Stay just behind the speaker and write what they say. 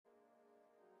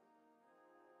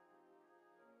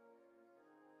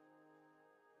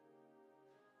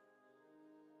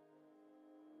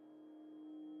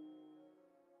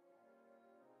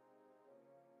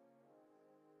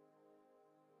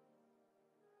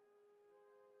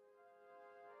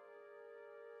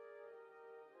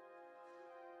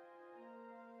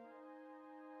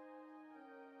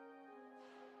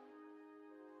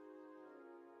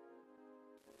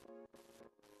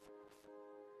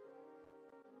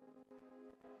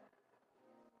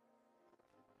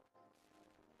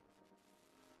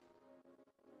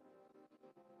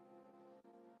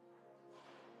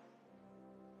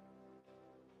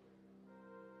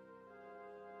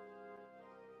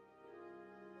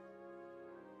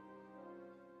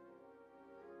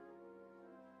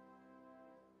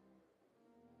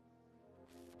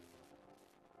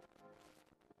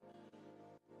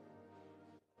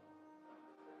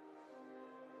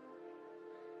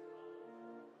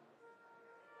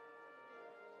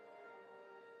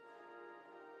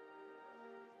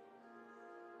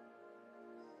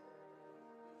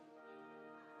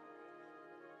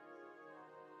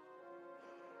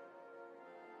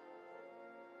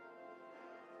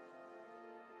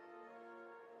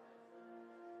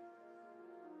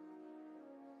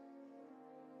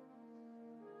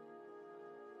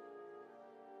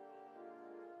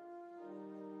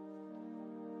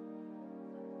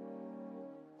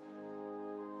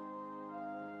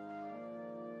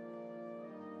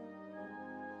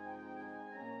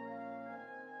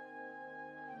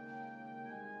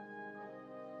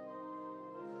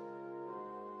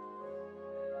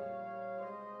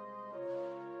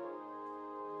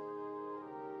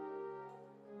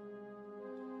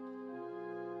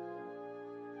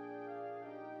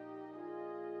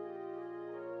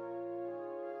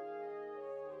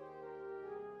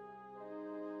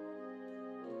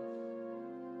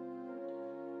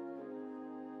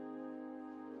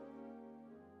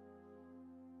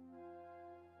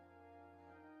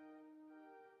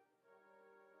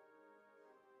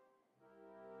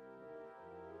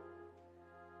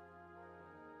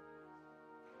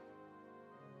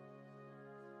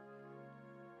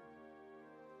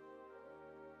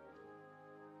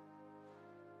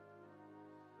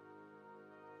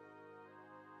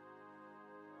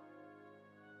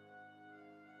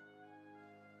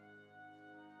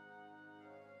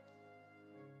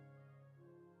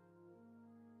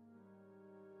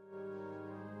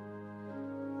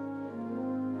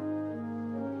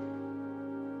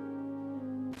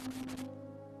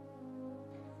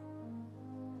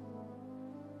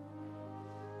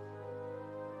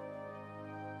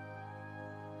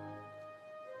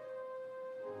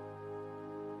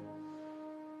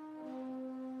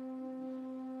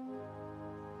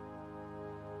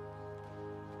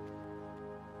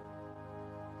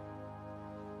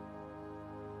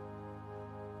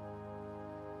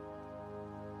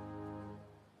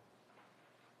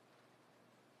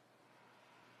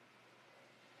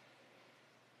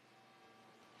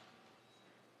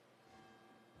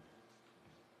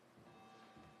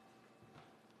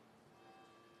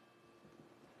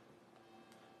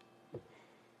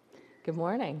Good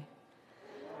morning.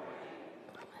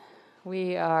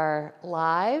 We are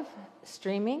live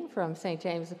streaming from St.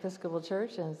 James Episcopal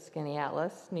Church in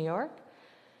Skaneateles, New York.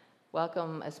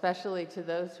 Welcome especially to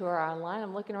those who are online.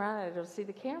 I'm looking around, I don't see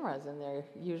the cameras in their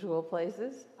usual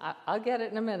places. I'll get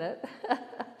it in a minute.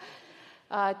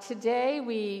 Today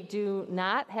we do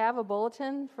not have a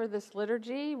bulletin for this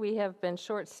liturgy. We have been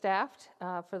short-staffed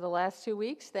for the last 2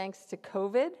 weeks thanks to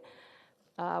COVID.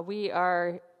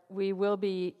 We will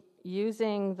be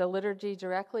using the liturgy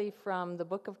directly from the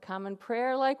Book of Common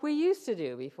Prayer like we used to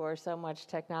do before so much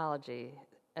technology.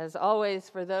 As always,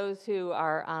 for those who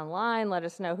are online, let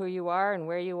us know who you are and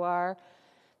where you are.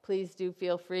 Please do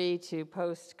feel free to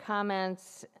post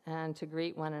comments and to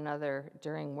greet one another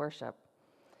during worship.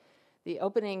 The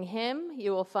opening hymn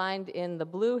you will find in the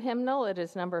blue hymnal. It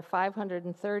is number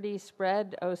 530,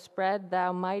 Spread, O Spread,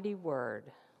 Thou Mighty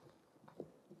Word.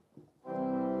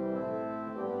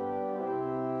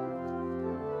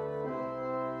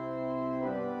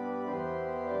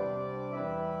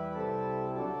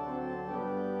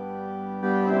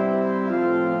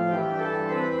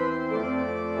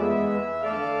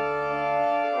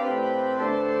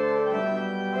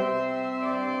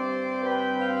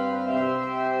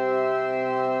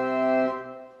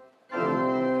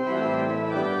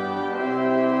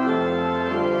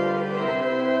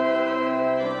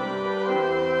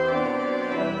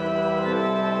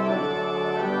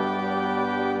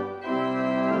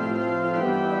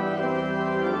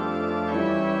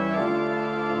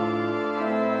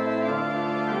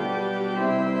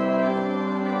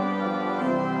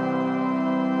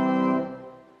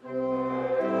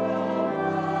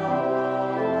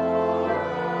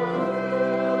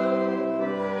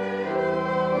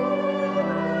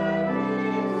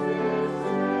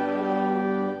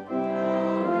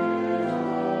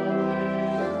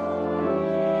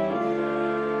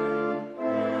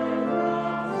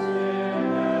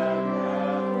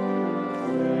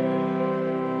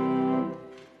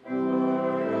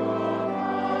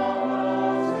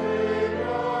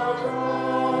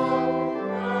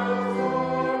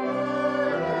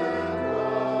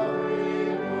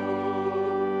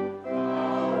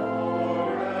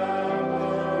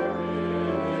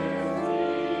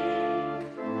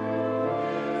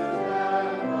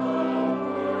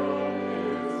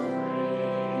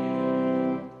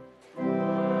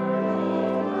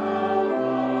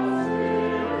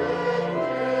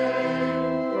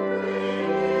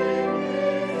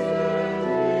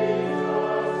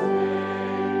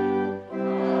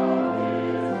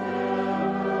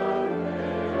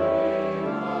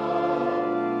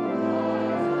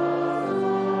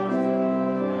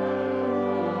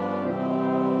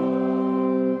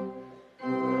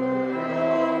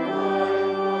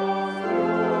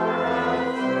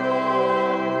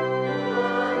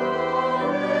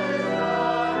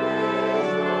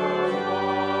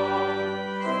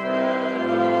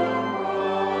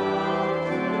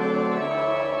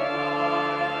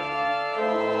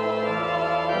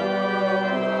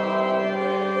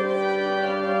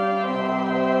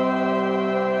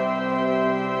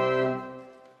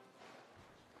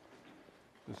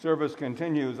 Service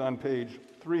continues on page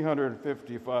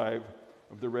 355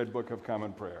 of the Red Book of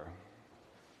Common Prayer.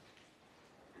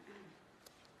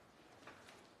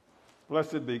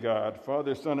 Blessed be God,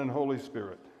 Father, Son, and Holy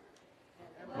Spirit.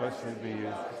 Blessed be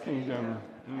his kingdom,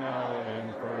 now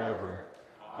and forever.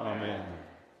 Amen.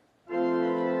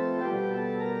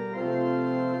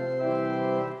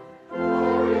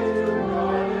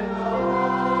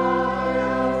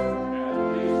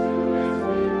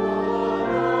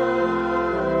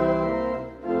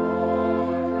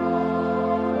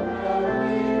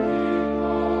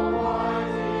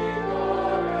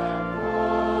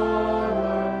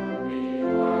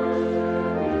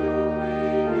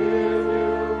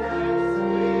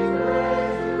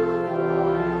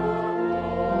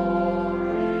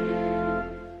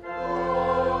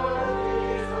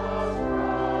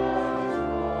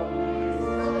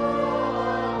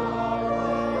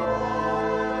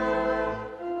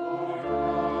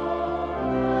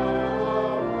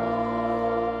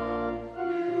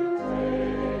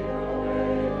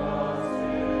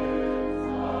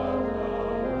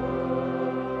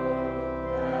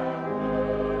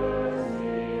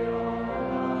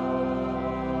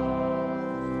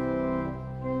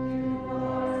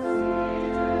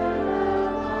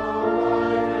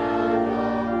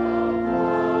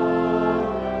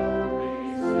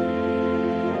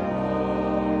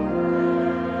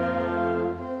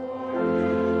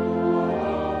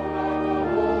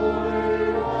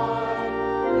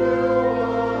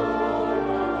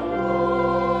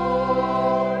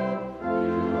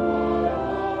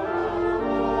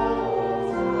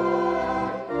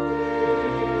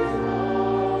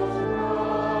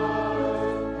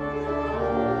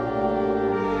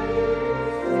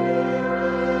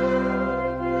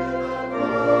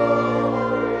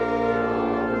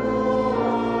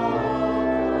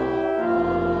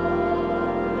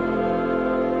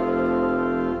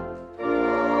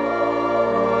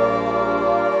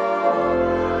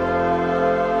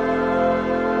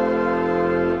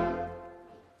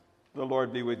 The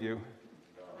Lord be with you.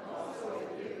 Also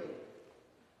with you.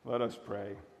 Let us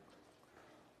pray.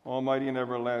 Almighty and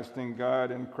everlasting God,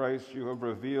 in Christ you have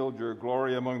revealed your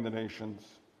glory among the nations.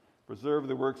 Preserve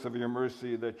the works of your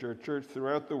mercy, that your church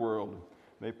throughout the world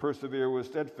may persevere with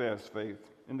steadfast faith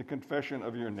in the confession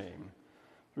of your name.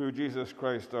 Through Jesus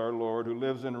Christ our Lord, who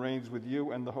lives and reigns with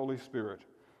you and the Holy Spirit,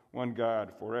 one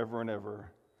God, forever and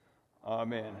ever.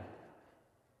 Amen.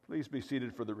 Please be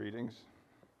seated for the readings.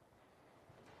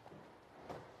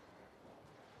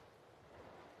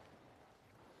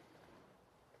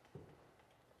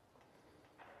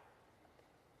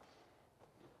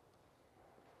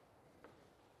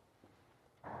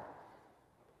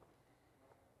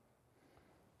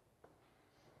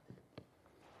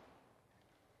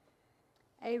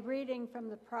 A reading from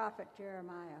the prophet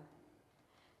Jeremiah.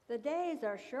 The days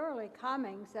are surely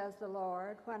coming, says the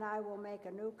Lord, when I will make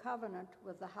a new covenant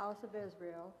with the house of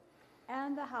Israel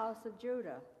and the house of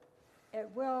Judah. It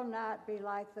will not be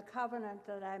like the covenant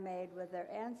that I made with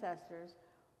their ancestors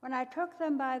when I took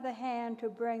them by the hand to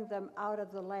bring them out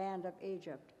of the land of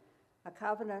Egypt, a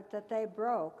covenant that they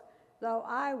broke, though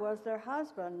I was their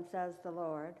husband, says the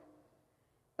Lord.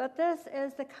 But this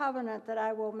is the covenant that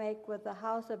I will make with the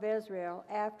house of Israel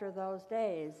after those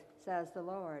days, says the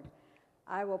Lord.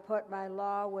 I will put my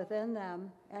law within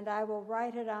them, and I will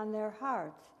write it on their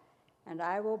hearts, and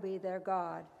I will be their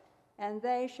God, and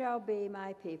they shall be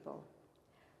my people.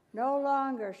 No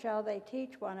longer shall they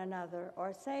teach one another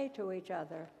or say to each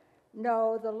other,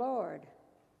 Know the Lord,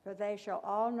 for they shall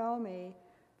all know me,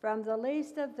 from the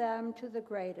least of them to the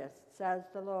greatest, says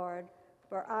the Lord,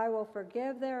 for I will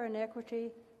forgive their iniquity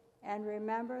and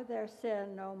remember their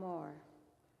sin no more.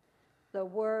 The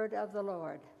word of the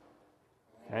Lord.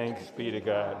 Thanks be to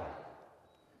God.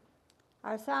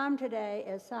 Our psalm today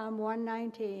is Psalm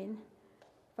 119,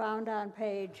 found on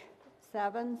page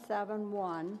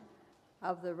 771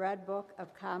 of the Red Book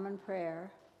of Common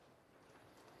Prayer,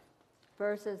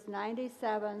 verses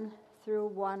 97 through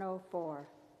 104.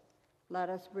 Let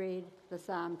us read the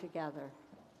psalm together.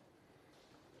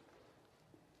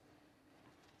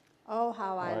 Oh,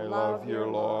 how I love your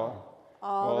law.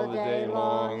 All the day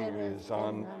long it is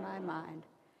on my mind.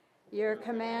 Your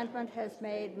commandment has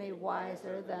made me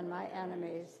wiser than my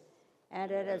enemies,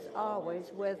 and it is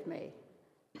always with me.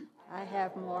 I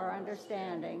have more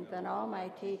understanding than all my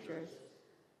teachers,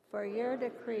 for your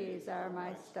decrees are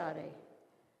my study.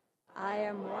 I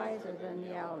am wiser than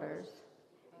the elders,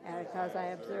 and because I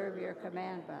observe your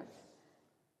commandments,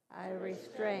 I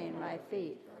restrain my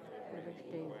feet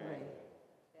figuratively,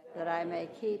 that I may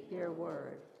keep your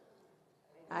word.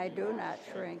 I do not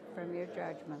shrink from your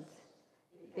judgments.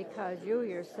 because you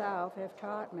yourself have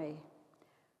taught me.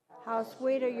 How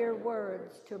sweet are your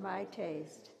words to my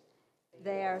taste.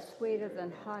 They are sweeter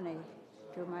than honey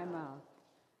to my mouth.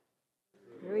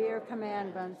 Through your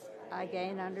commandments I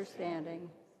gain understanding.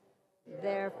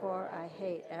 Therefore I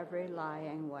hate every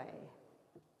lying way.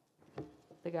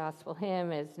 The gospel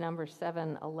hymn is number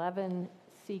 711,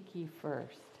 Seek Ye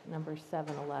First, number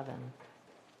 711.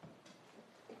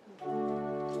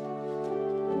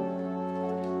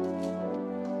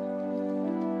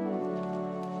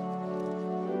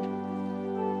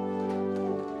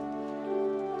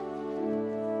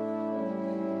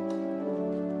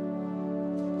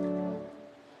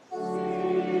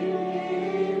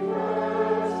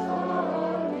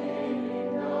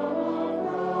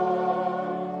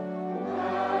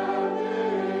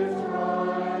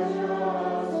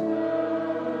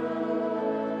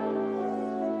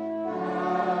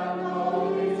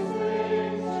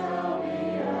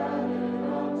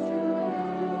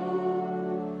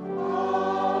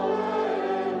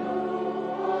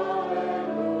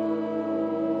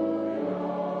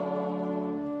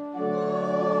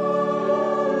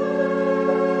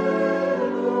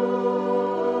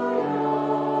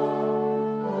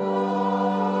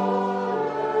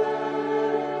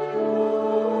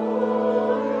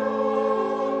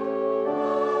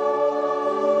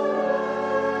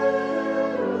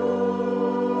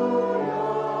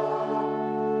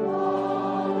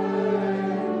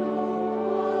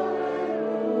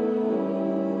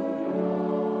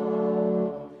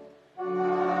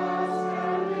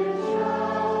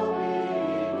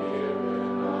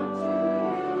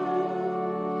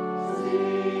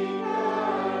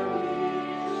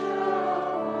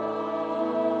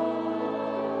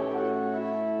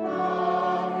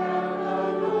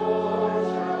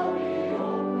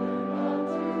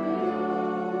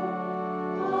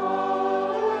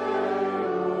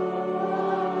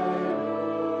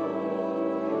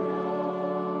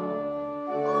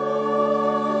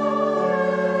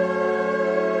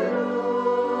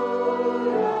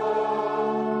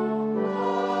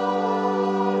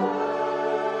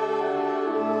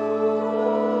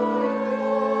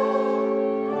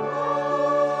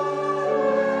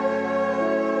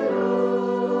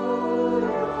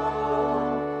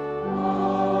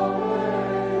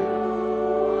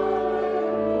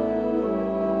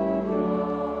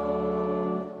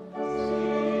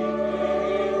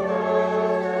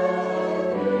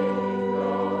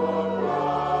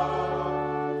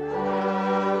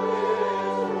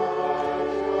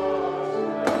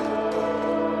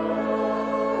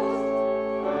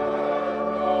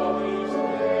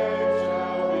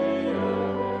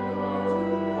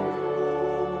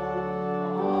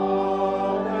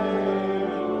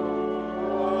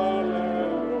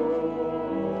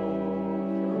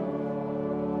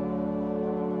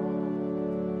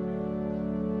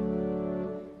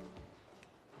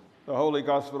 The Holy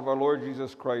Gospel of our Lord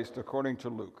Jesus Christ according to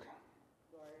Luke.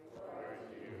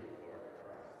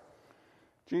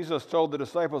 Jesus told the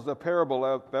disciples a parable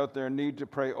about their need to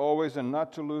pray always and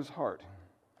not to lose heart.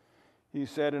 He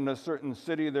said, in a certain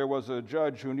city there was a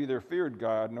judge who neither feared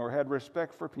God nor had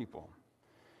respect for people.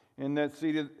 In that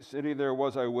city there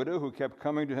was a widow who kept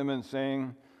coming to him and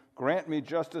saying, "Grant me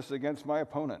justice against my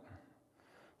opponent."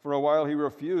 For a while he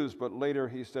refused, but later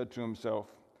he said to himself,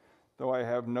 "Though I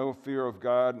have no fear of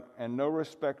God and no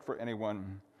respect for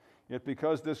anyone, yet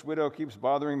because this widow keeps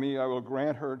bothering me, I will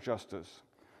grant her justice,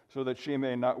 so that she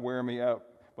may not wear me out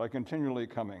by continually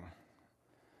coming."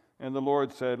 And the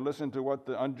Lord said, "Listen to what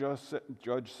the unjust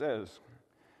judge says.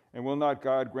 And will not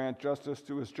God grant justice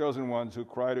to his chosen ones who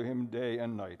cry to him day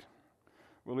and night?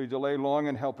 Will he delay long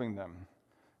in helping them?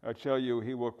 I tell you,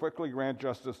 he will quickly grant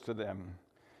justice to them.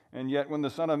 And yet when the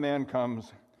Son of Man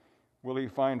comes, will he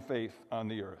find faith on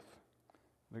the earth?"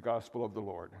 The Gospel of the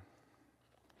Lord.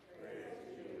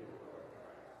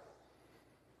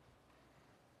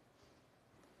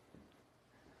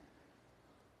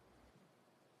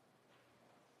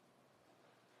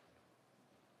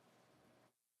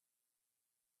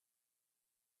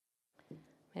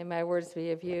 May my words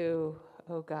be of you,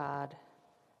 O God,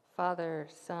 Father,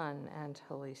 Son, and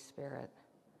Holy Spirit.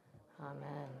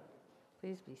 Amen.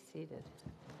 Please be seated.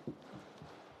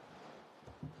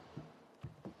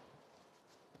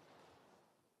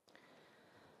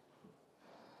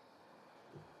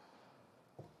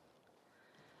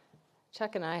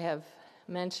 Chuck and I have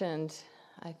mentioned,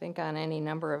 I think on any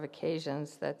number of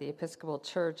occasions, that the Episcopal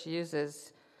Church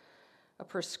uses a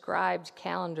prescribed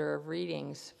calendar of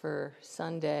readings for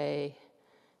Sunday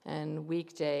and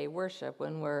weekday worship.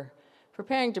 When we're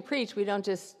preparing to preach, we don't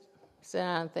just sit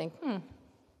down and think,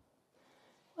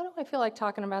 what do I feel like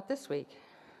talking about this week?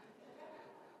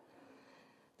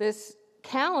 This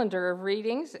calendar of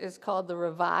readings is called the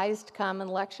Revised Common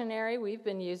Lectionary. We've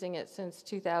been using it since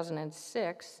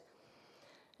 2006,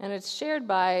 and it's shared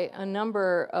by a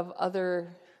number of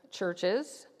other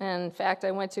churches. And in fact,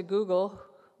 I went to Google,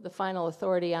 the final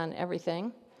authority on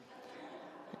everything,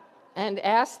 and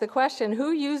asked the question,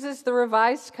 who uses the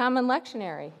Revised Common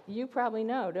Lectionary? You probably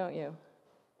know, don't you?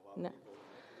 No.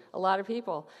 A lot of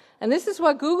people. And this is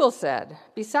what Google said.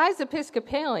 Besides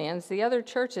Episcopalians, the other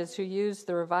churches who use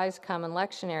the Revised Common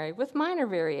Lectionary, with minor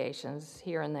variations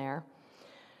here and there,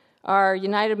 are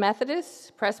United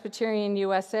Methodists, Presbyterian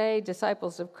USA,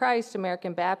 Disciples of Christ,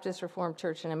 American Baptist Reformed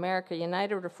Church in America,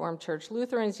 United Reformed Church,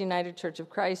 Lutherans, United Church of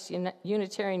Christ,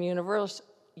 Unitarian Universalists,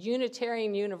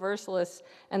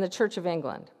 and the Church of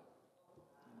England.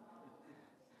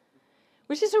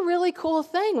 Which is a really cool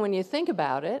thing when you think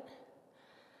about it,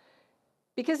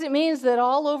 because it means that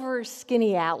all over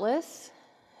Skaneateles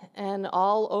and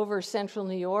all over central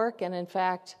New York, and in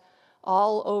fact,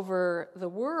 all over the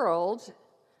world,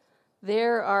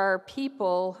 there are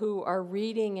people who are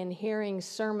reading and hearing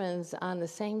sermons on the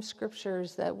same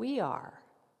scriptures that we are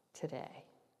today.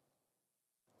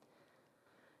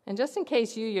 And just in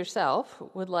case you yourself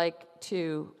would like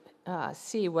to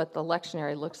see what the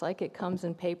lectionary looks like, it comes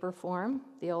in paper form,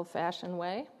 the old-fashioned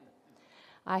way.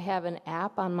 I have an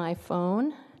app on my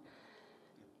phone,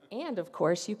 and of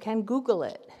course, you can Google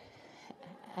it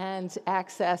and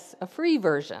access a free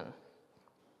version.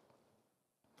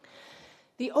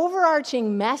 The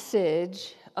overarching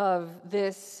message of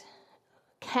this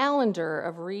calendar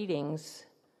of readings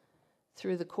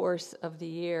through the course of the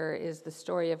year is the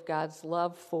story of God's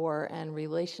love for and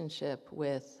relationship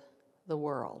with the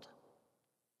world.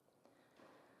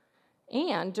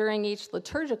 And during each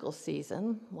liturgical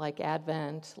season, like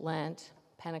Advent, Lent,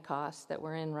 Pentecost that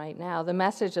we're in right now, the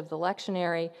message of the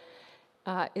lectionary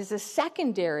is a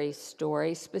secondary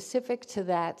story specific to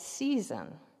that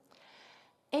season.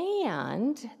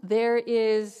 And there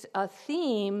is a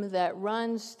theme that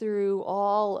runs through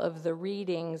all of the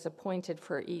readings appointed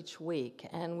for each week.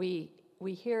 And we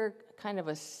hear kind of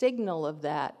a signal of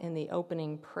that in the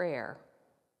opening prayer.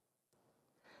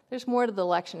 There's more to the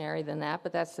lectionary than that,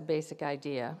 but that's the basic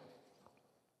idea.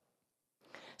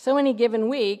 So any given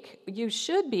week, you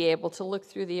should be able to look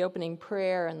through the opening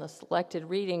prayer and the selected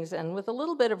readings and with a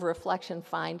little bit of reflection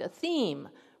find a theme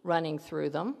running through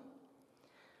them.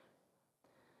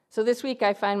 So this week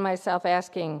I find myself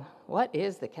asking, what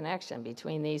is the connection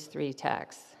between these three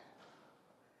texts?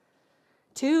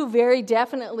 Two very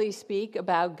definitely speak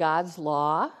about God's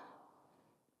law.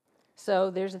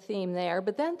 So there's a theme there.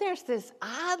 But then there's this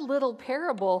odd little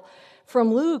parable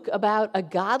from Luke about a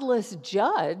godless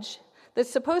judge that's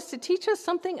supposed to teach us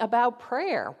something about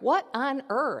prayer. What on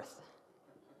earth?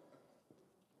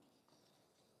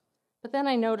 But then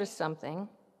I noticed something.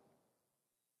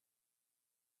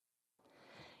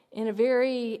 In a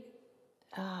very,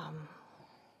 I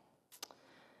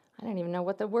don't even know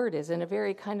what the word is, in a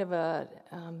very kind of a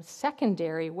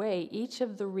secondary way, in each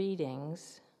of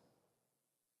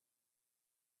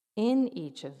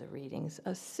the readings,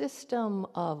 a system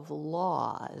of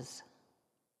laws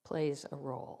plays a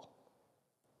role.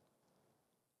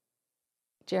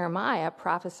 Jeremiah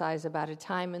prophesies about a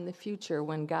time in the future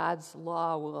when God's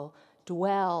law will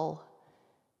dwell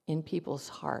in people's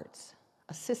hearts,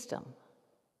 a system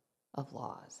of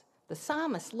laws. The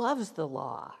psalmist loves the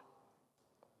law,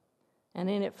 and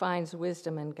in it finds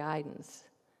wisdom and guidance.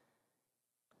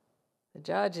 The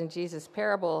judge in Jesus'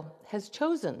 parable has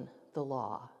chosen the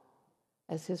law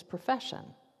as his profession.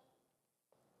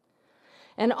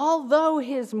 And although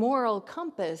his moral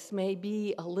compass may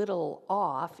be a little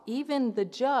off, even the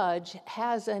judge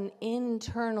has an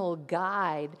internal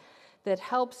guide that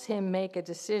helps him make a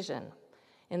decision.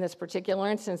 In this particular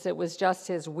instance, it was just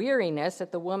his weariness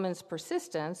at the woman's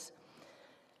persistence.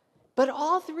 But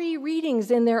all three readings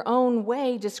in their own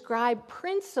way describe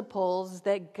principles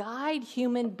that guide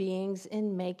human beings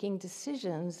in making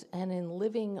decisions and in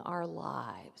living our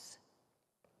lives.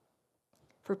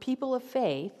 For people of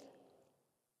faith,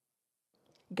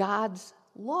 God's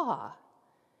law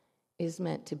is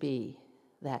meant to be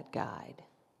that guide.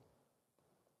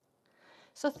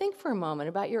 So think for a moment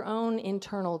about your own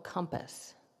internal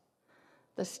compass,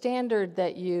 the standard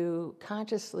that you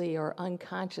consciously or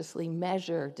unconsciously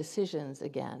measure decisions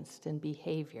against and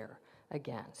behavior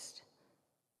against.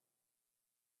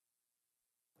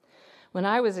 When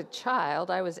I was a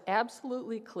child, I was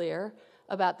absolutely clear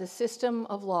about the system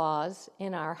of laws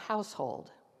in our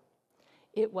household.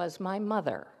 It was my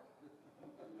mother.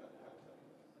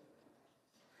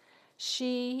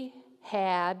 She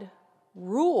had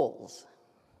rules.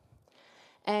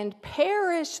 and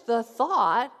perish the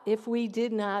thought if we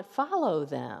did not follow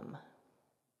them.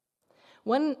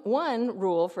 One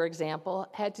rule, for example,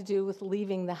 had to do with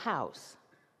leaving the house.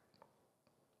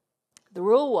 The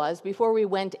rule was, before we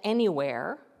went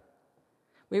anywhere,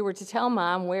 we were to tell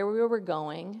Mom where we were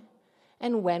going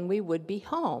and when we would be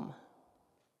home.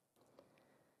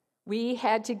 We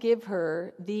had to give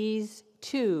her these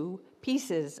two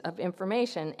pieces of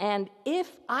information, and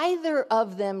if either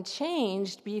of them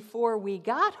changed before we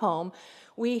got home,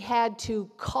 we had to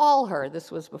call her,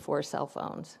 this was before cell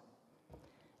phones,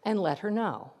 and let her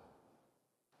know.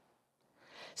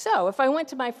 So if I went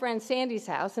to my friend Sandy's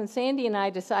house and Sandy and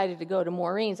I decided to go to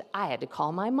Maureen's, I had to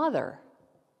call my mother.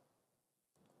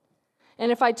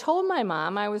 And if I told my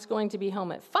mom I was going to be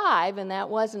home at 5, and that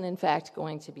wasn't in fact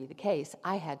going to be the case,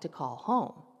 I had to call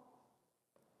home.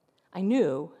 I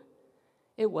knew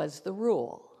it was the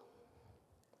rule.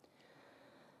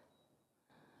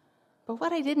 But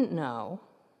what I didn't know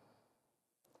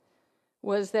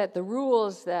was that the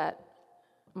rules that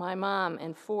my mom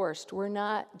enforced were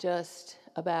not just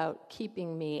about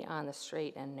keeping me on the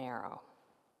straight and narrow.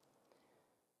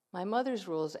 My mother's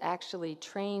rules actually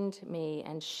trained me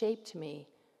and shaped me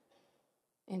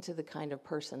into the kind of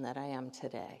person that I am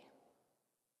today.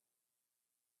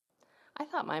 I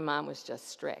thought my mom was just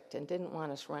strict and didn't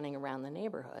want us running around the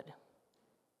neighborhood.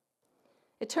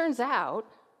 It turns out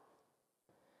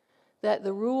that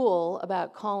the rule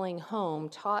about calling home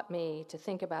taught me to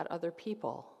think about other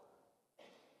people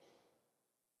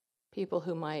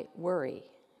who might worry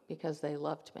because they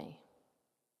loved me.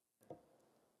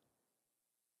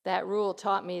 That rule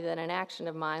taught me that an action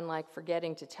of mine, like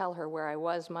forgetting to tell her where I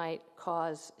was, might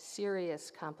cause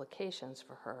serious complications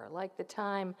for her, like the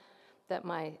time that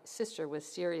my sister was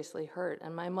seriously hurt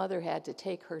and my mother had to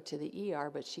take her to the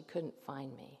ER, but she couldn't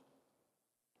find me.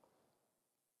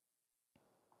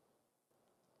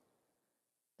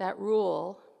 That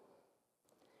rule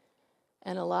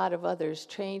and a lot of others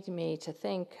trained me to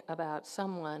think about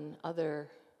someone other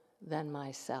than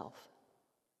myself,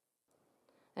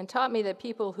 and taught me that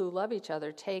people who love each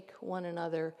other take one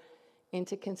another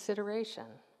into consideration.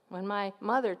 When my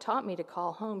mother taught me to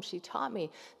call home, she taught me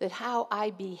that how I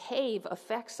behave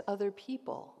affects other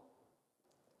people.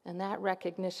 And that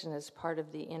recognition is part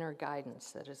of the inner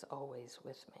guidance that is always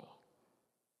with me,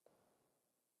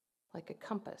 like a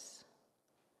compass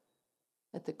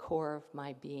at the core of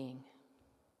my being.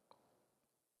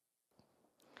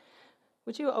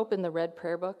 Would you open the Red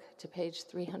Prayer Book to page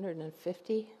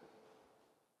 350?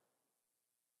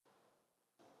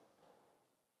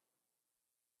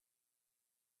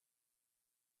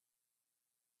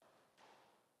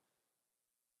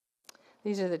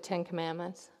 These are the 10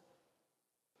 Commandments.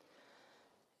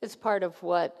 It's part of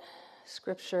what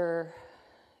Scripture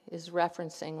is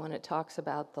referencing when it talks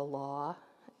about the law.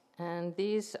 And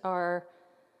these are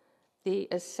the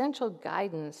essential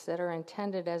guidance that are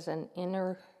intended as an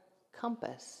inner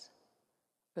compass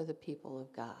for the people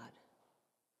of God.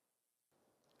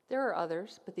 There are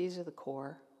others, but these are the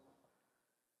core.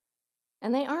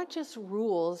 And they aren't just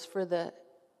rules for the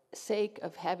sake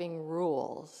of having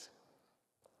rules.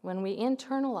 When we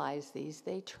internalize these,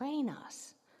 they train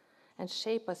us and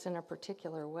shape us in a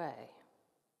particular way.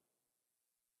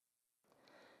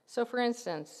 So, for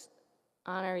instance,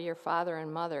 honor your father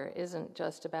and mother isn't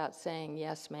just about saying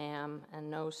yes, ma'am, and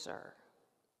no, sir.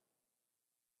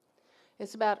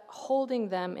 It's about holding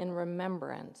them in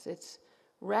remembrance. It's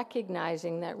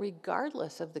recognizing that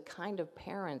regardless of the kind of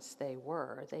parents they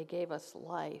were, they gave us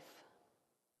life.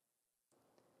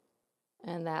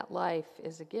 And that life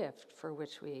is a gift for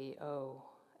which we owe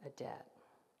a debt.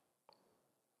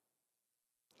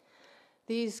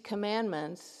 These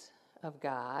commandments of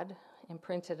God,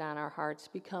 imprinted on our hearts,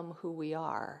 become who we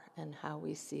are and how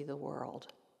we see the world.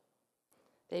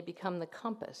 They become the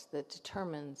compass that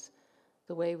determines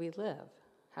the way we live,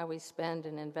 how we spend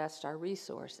and invest our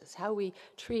resources, how we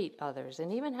treat others,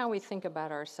 and even how we think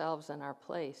about ourselves and our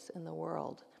place in the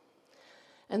world.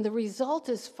 And the result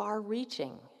is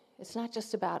far-reaching. It's not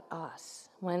just about us.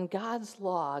 When God's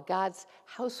law, God's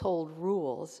household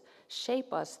rules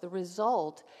shape us, the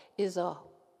result is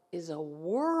a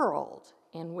world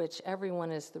in which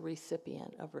everyone is the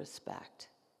recipient of respect,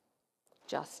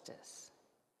 justice,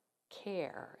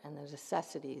 care, and the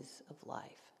necessities of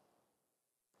life.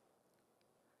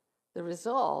 The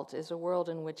result is a world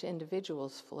in which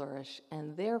individuals flourish,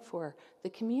 and therefore the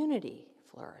community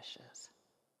flourishes.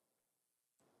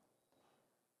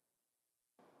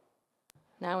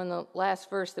 Now, in the last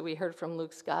verse that we heard from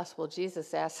Luke's gospel,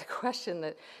 Jesus asks a question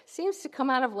that seems to come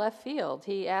out of left field.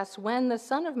 He asks, when the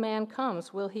Son of Man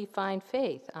comes, will he find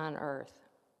faith on earth?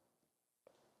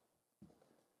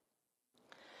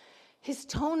 His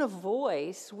tone of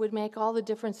voice would make all the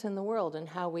difference in the world in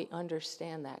how we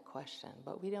understand that question,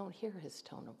 but we don't hear his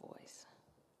tone of voice.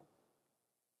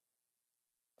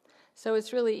 So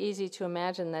it's really easy to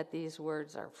imagine that these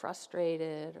words are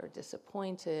frustrated or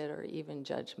disappointed or even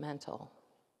judgmental.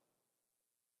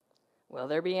 Will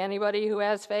there be anybody who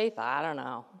has faith? I don't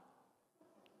know.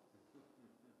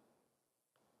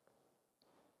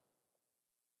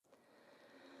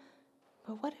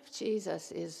 But what if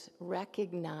Jesus is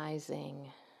recognizing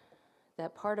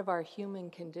that part of our human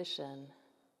condition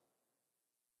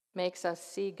makes us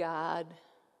see God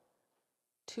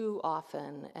too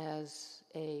often as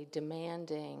a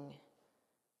demanding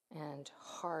and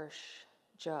harsh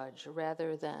judge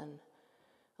rather than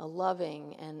a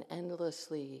loving and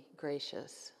endlessly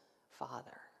gracious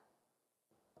Father?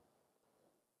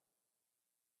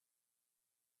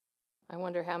 I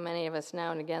wonder how many of us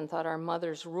now and again thought our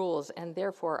mother's rules and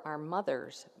therefore our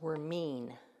mothers were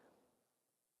mean.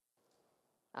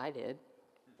 I did.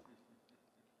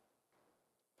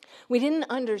 We didn't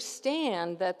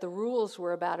understand that the rules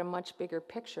were about a much bigger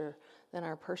picture than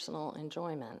our personal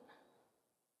enjoyment.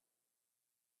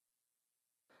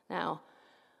 Now,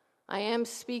 I am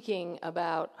speaking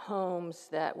about homes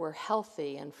that were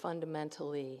healthy and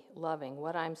fundamentally loving.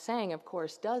 What I'm saying, of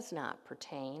course, does not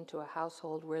pertain to a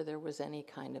household where there was any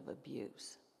kind of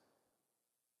abuse.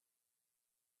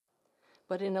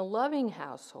 But in a loving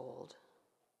household,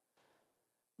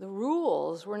 the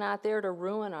rules were not there to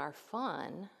ruin our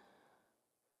fun,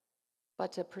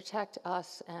 but to protect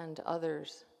us and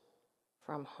others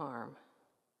from harm.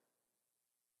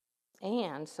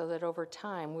 And so that over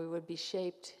time we would be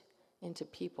shaped into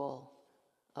people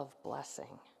of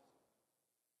blessing.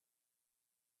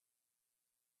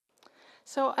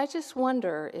 So I just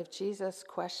wonder if Jesus'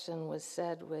 question was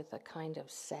said with a kind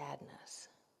of sadness.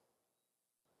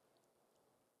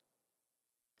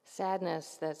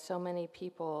 Sadness that so many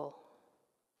people,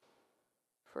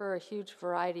 for a huge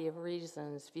variety of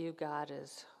reasons, view God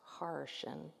as harsh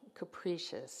and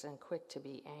capricious and quick to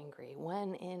be angry,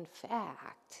 when in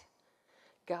fact,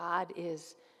 God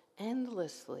is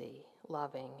endlessly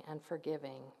loving and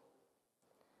forgiving,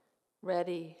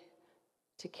 ready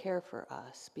to care for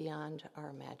us beyond our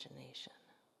imagination.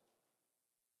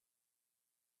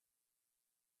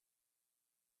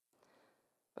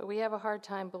 But we have a hard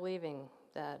time believing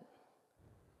that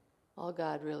all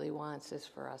God really wants is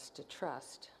for us to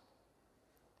trust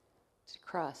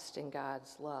in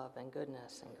God's love and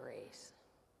goodness and grace.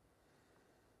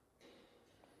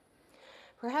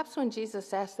 Perhaps when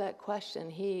Jesus asked that question,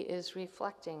 he is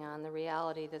reflecting on the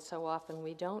reality that so often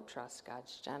we don't trust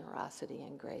God's generosity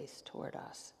and grace toward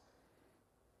us,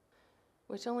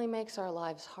 which only makes our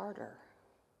lives harder.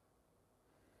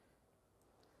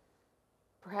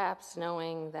 Perhaps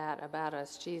knowing that about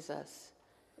us, Jesus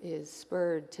is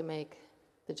spurred to make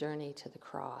the journey to the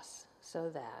cross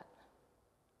so that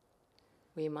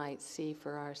we might see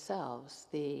for ourselves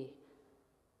the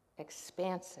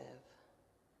expansive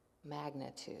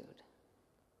magnitude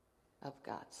of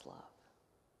God's love.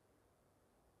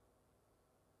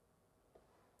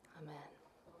 Amen.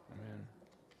 Amen.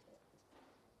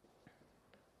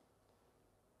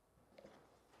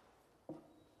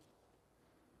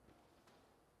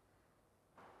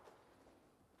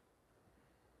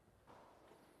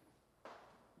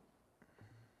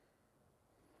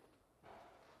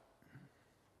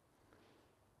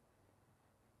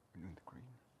 We're doing the creed.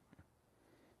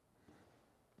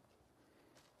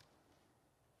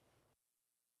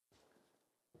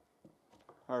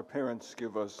 Our parents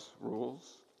give us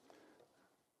rules.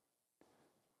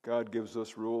 God gives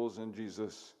us rules, and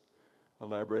Jesus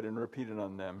elaborated and repeated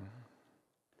on them.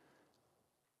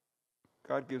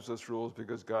 God gives us rules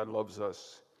because God loves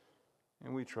us,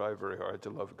 and we try very hard to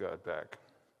love God back.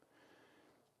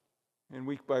 And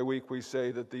week by week we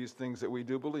say that these things that we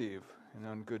do believe, and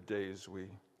on good days we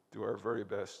do our very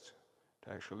best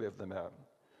to actually live them out.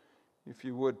 If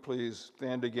you would, please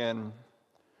stand again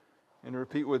and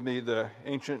repeat with me the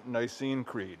ancient Nicene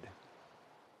Creed,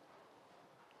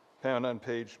 found on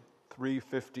page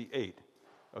 358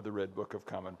 of the Red Book of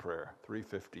Common Prayer,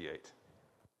 358.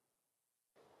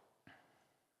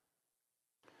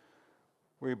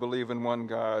 We believe in one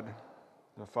God,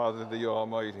 the Father, the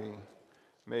Almighty,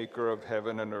 maker of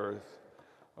heaven and earth,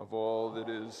 of all that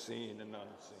is seen and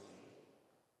unseen.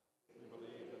 We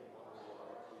believe in one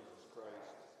Lord, Jesus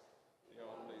Christ, the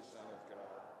only Son of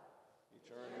God,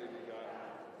 eternally begotten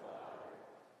of the Father,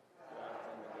 God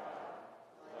from God,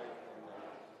 light from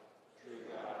light, true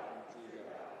God from true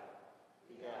God,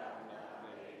 begotten, not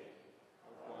made,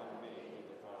 of one being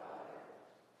with the Father.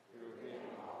 Through him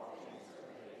all things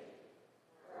are made.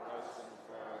 For us and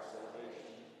for our salvation,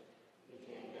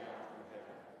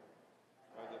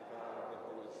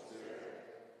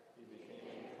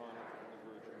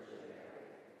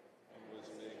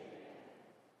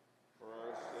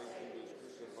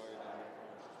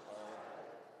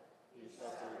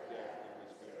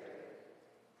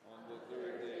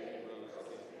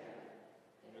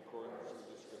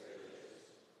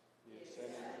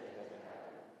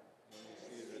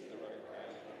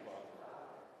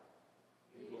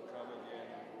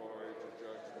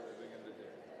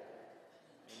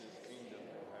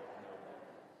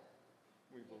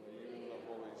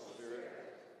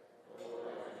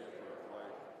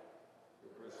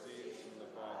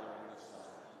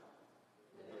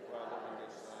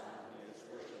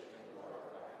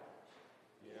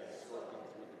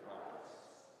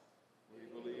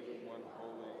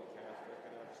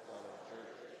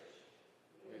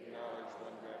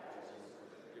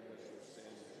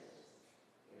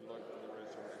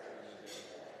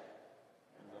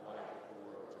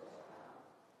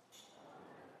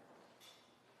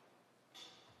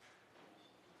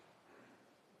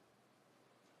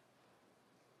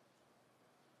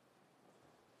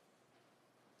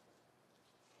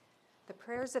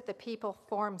 prayers of the people,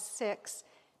 Form 6,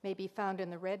 may be found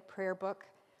in the Red Prayer Book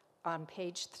on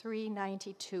page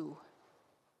 392.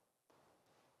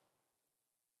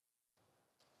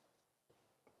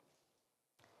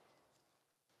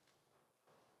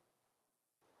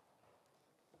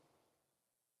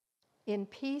 In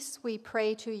peace we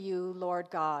pray to you, Lord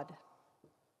God,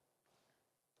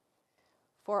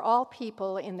 for all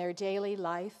people in their daily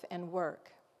life and work,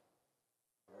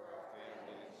 For our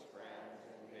families, friends,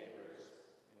 and neighbors,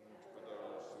 and for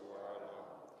those who are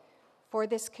alone. for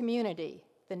this community,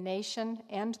 the nation,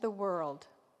 and the world,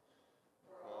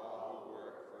 For all who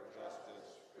work for justice,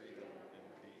 freedom, and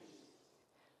peace.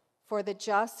 for the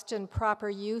just and proper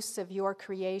use of your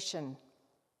creation,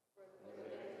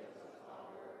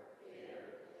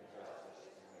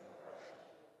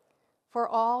 for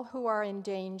all who are in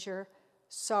danger,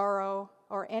 sorrow,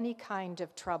 or any kind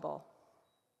of trouble,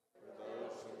 For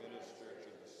those who minister to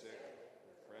the sick,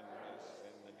 the friendless,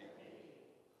 and the needy.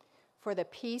 for the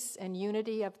peace and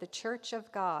unity of the Church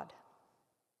of God,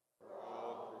 For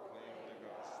all who proclaim the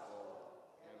gospel,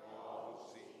 and all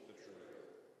who seek the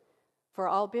truth. for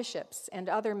all bishops and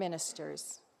other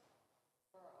ministers,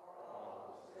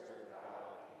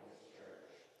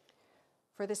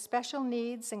 for the special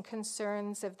needs and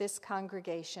concerns of this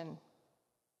congregation,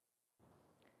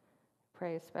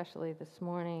 Pray especially this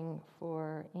morning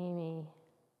for Amy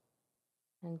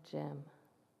and Jim.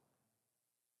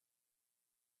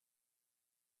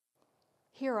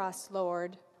 Hear us,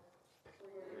 Lord.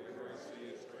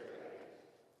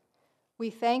 We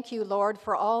thank you, Lord,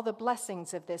 for all the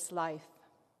blessings of this life.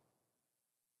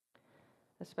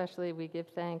 Especially we give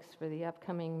thanks for the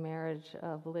upcoming marriage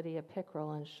of Lydia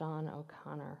Pickrell and Sean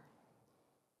O'Connor.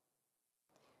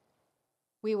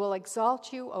 We will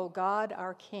exalt you, O God,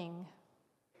 our King.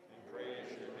 And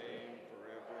praise your name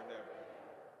forever and ever.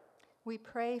 We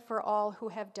pray for all who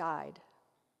have died,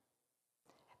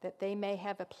 that they may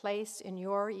have a place in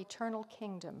your eternal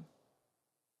kingdom.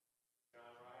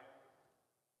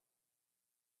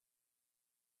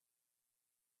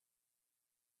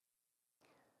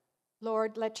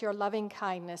 Lord, let your loving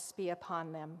kindness be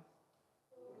upon them.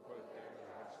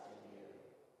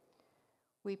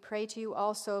 We pray to you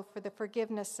also for the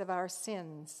forgiveness of our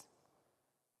sins.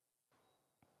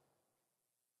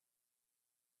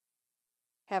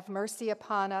 Have mercy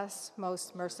upon us,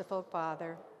 most merciful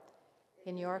Father.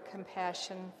 In your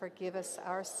compassion, forgive us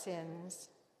our sins,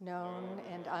 known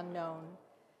and unknown,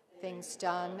 things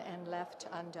done and left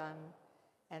undone,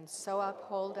 and so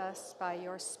uphold us by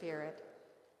your Spirit,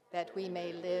 that we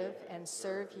may live and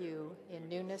serve you in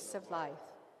newness of life,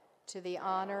 to the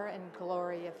honor and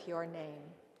glory of your name,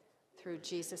 through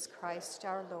Jesus Christ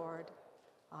our Lord.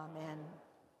 Amen.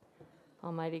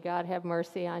 Almighty God, have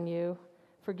mercy on you,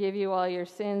 forgive you all your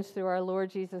sins through our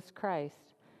Lord Jesus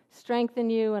Christ, strengthen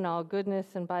you in all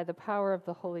goodness, and by the power of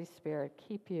the Holy Spirit,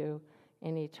 keep you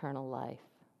in eternal life.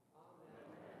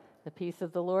 Amen. The peace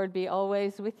of the Lord be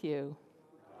always with you.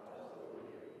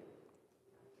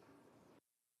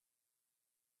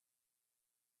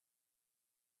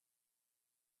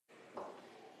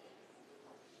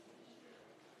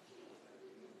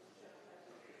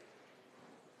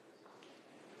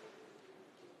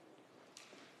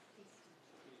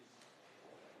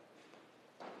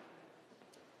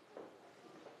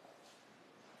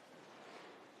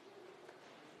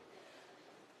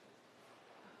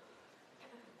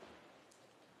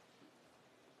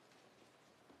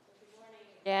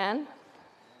 Again,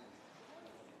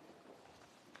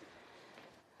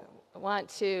 I want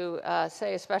to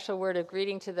say a special word of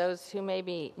greeting to those who may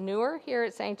be newer here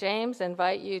at St. James. I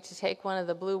invite you to take one of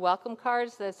the blue welcome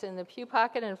cards that's in the pew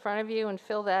pocket in front of you and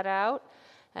fill that out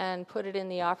and put it in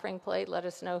the offering plate. Let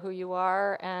us know who you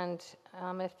are, and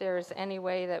if there's any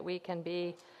way that we can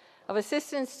be of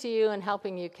assistance to you in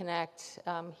helping you connect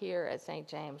here at St.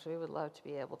 James, we would love to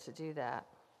be able to do that.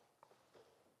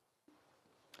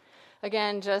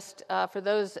 Again, just for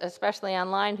those, especially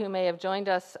online, who may have joined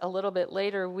us a little bit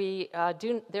later,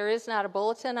 there is not a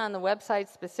bulletin on the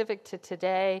website specific to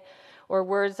today or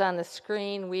words on the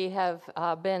screen. We have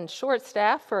been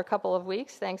short-staffed for a couple of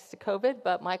weeks thanks to COVID,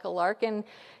 but Michael Larkin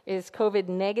is COVID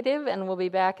negative and will be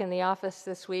back in the office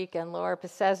this week, and Laura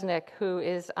Pesesnik, who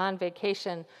is on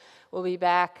vacation, will be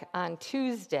back on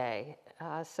Tuesday.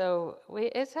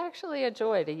 It's actually a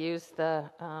joy to use to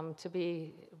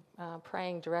be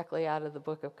praying directly out of the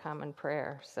Book of Common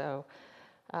Prayer. So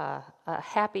a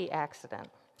happy accident.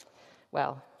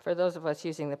 Well, for those of us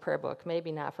using the prayer book,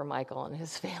 maybe not for Michael and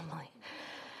his family.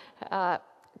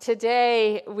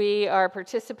 Today, we are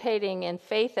participating in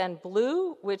Faith and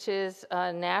Blue, which is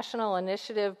a national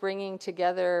initiative bringing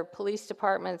together police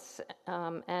departments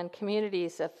and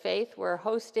communities of faith. We're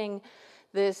hosting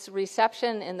this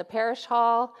reception in the parish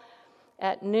hall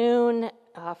at noon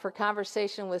for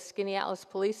conversation with Skaneateles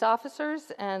police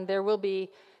officers, and there will be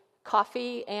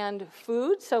coffee and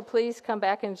food, so please come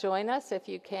back and join us if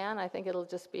you can. I think it'll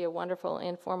just be a wonderful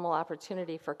informal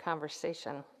opportunity for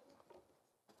conversation.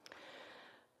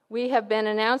 We have been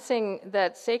announcing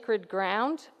that Sacred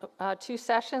Ground, 2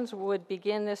 sessions would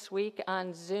begin this week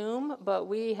on Zoom, but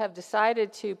we have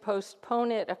decided to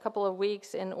postpone it a couple of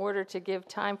weeks in order to give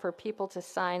time for people to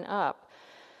sign up.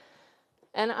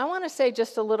 And I want to say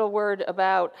just a little word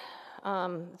about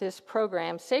this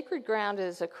program. Sacred Ground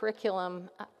is a curriculum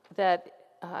that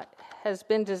has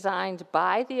been designed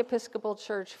by the Episcopal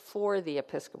Church for the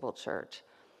Episcopal Church.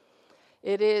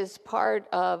 It is part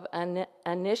of an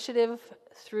initiative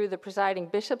through the presiding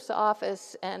bishop's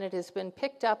office, and it has been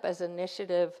picked up as an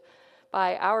initiative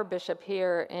by our bishop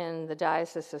here in the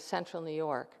Diocese of Central New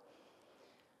York.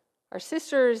 Our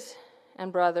sisters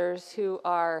and brothers who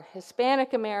are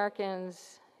Hispanic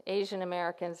Americans, Asian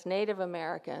Americans, Native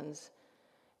Americans,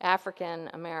 African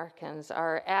Americans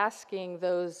are asking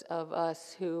those of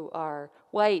us who are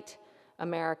white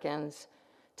Americans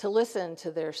to listen to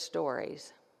their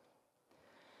stories.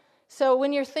 So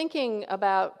when you're thinking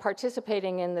about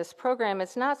participating in this program,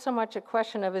 it's not so much a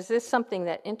question of, is this something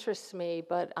that interests me,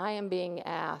 but I am being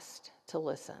asked to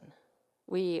listen.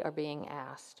 We are being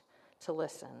asked to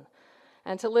listen,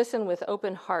 and to listen with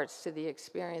open hearts to the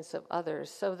experience of others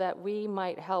so that we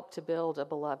might help to build a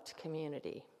beloved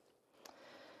community.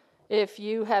 If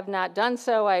you have not done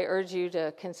so, I urge you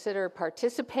to consider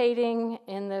participating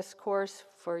in this course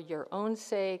for your own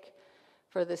sake,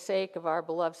 for the sake of our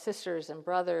beloved sisters and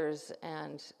brothers,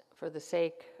 and for the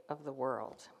sake of the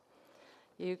world.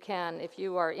 You can, if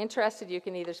you are interested, you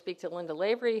can either speak to Linda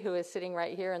Lavery, who is sitting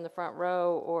right here in the front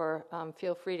row, or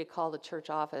feel free to call the church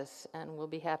office, and we'll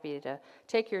be happy to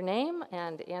take your name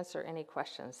and answer any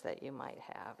questions that you might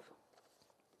have.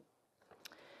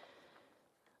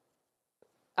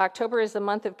 October is the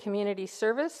month of community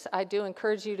service. I do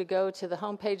encourage you to go to the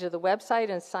homepage of the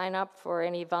website and sign up for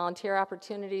any volunteer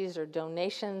opportunities or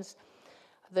donations.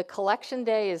 The collection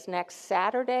day is next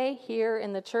Saturday here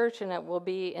in the church, and it will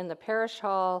be in the parish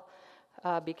hall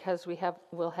because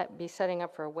we'll be setting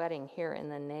up for a wedding here in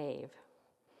the nave.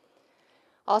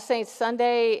 All Saints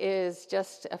Sunday is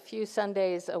just a few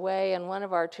Sundays away, and one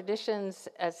of our traditions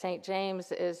at St.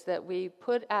 James is that we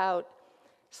put out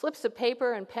slips of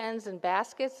paper and pens and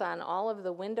baskets on all of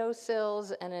the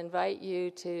windowsills and invite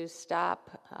you to stop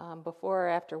before or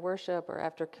after worship or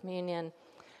after communion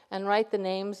and write the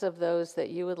names of those that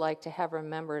you would like to have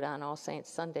remembered on All Saints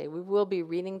Sunday. We will be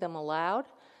reading them aloud,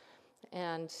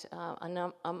 and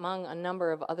among a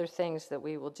number of other things that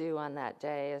we will do on that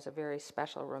day as a very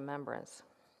special remembrance.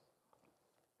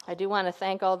 I do want to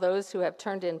thank all those who have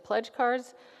turned in pledge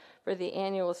cards for the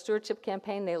annual stewardship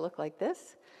campaign. They look like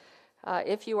this.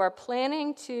 If you are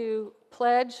planning to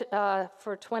pledge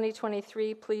for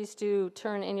 2023, please do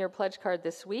turn in your pledge card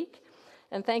this week.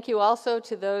 And thank you also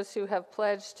to those who have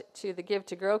pledged to the Give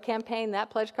to Grow campaign. That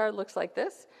pledge card looks like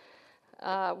this.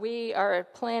 We are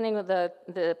planning,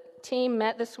 the team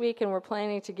met this week, and we're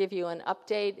planning to give you an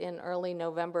update in early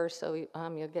November, so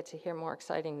you'll get to hear more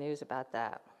exciting news about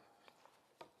that.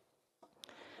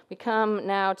 We come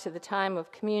now to the time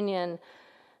of communion.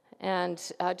 And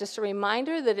just a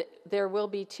reminder that there will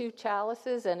be 2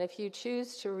 chalices, and if you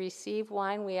choose to receive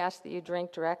wine, we ask that you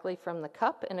drink directly from the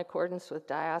cup in accordance with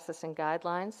diocesan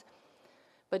guidelines.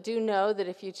 But do know that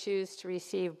if you choose to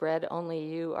receive bread only,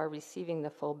 you are receiving the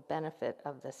full benefit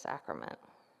of the sacrament.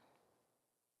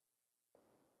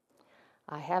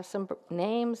 I have some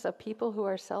names of people who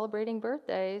are celebrating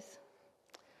birthdays.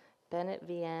 Bennett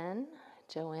Vienne,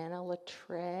 Joanna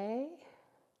Latre.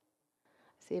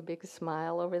 See a big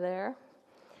smile over there.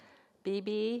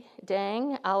 BB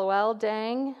Dang, Aloel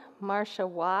Dang, Marcia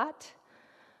Watt.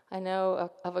 I know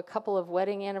of a couple of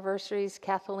wedding anniversaries,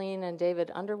 Kathleen and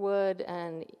David Underwood,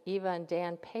 and Eva and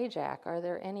Dan Pajak. Are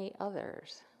there any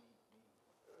others?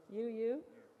 You?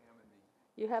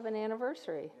 You have an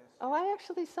anniversary? Yes. Oh, I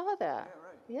actually saw that.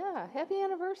 Yeah, right. Yeah, happy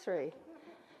anniversary.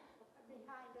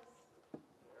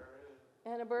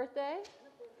 And a birthday?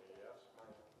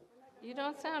 You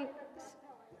don't sound...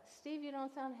 Steve, you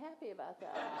don't sound happy about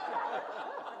that. No,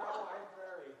 I'm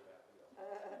very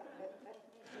happy.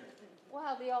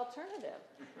 Wow, the alternative.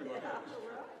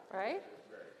 Right?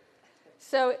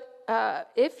 So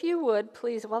If you would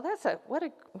please, well, what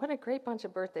a great bunch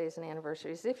of birthdays and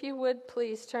anniversaries. If you would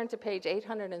please turn to page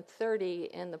 830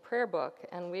 in the prayer book,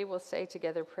 and we will say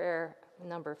together prayer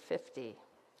number 50.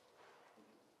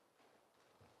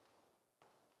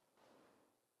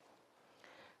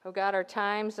 O God, our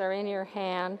times are in your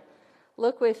hand.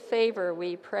 Look with favor,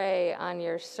 we pray, on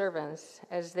your servants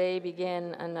as they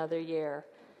begin another year.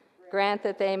 Grant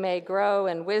that they may grow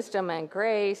in wisdom and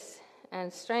grace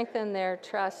and strengthen their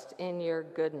trust in your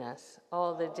goodness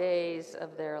all the days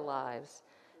of their lives.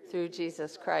 Through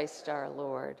Jesus Christ our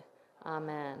Lord.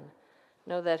 Amen.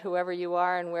 Know that whoever you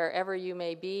are and wherever you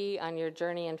may be on your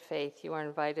journey in faith, you are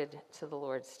invited to the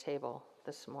Lord's table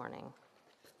this morning.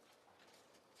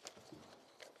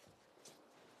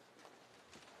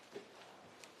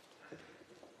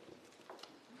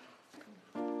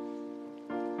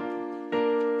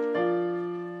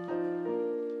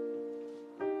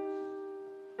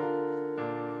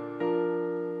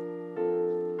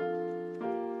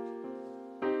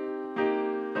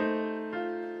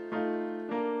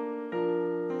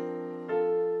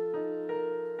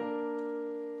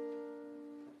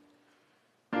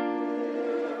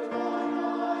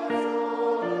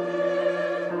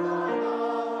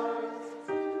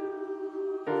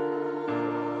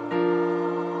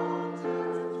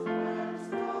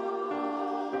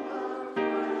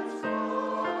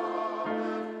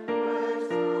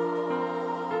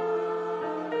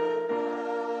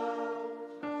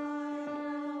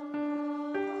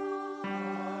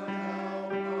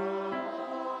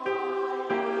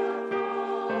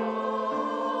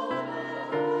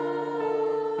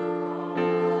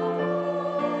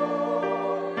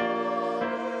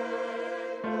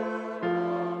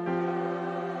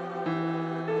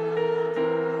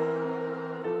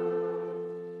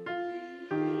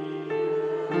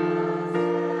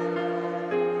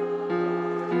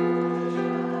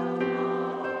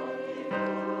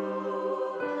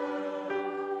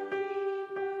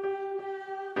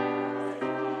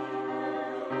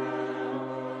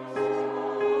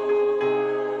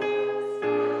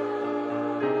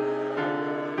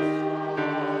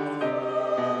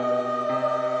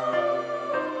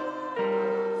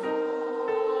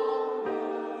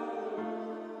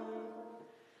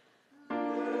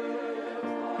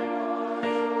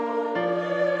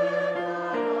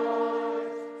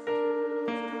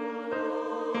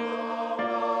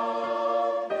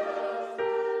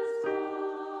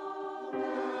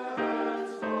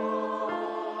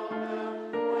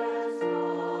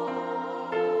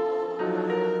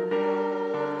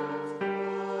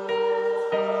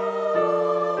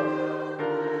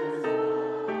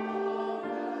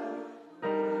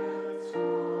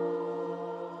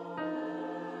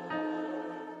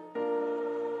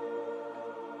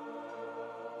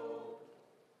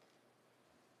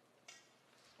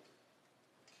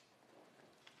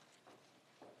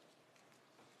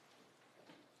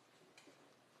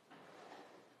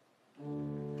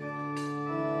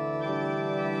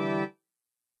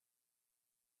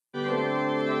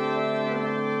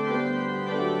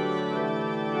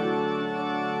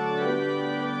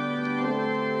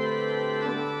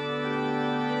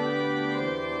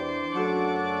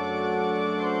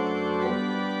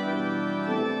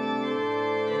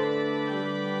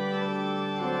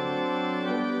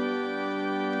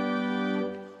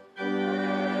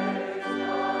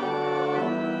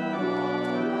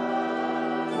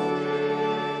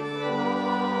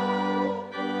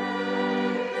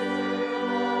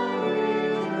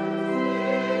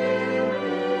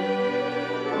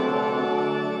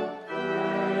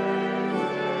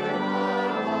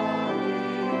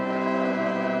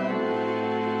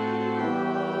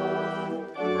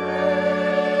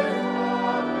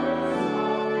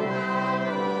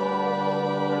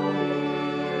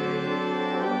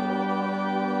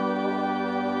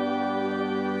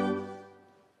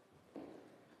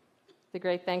 The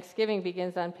Great Thanksgiving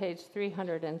begins on page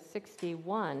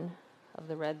 361 of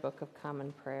the Red Book of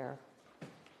Common Prayer.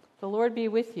 The Lord be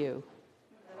with you.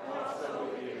 And also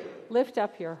with you. Lift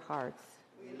up your hearts.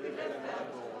 We lift them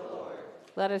up to the Lord.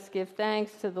 Let us give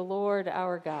thanks to the Lord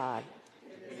our God.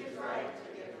 It is right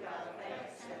to give God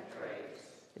thanks and praise.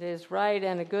 It is right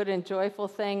and a good and joyful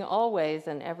thing always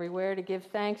and everywhere to give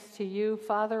thanks to you,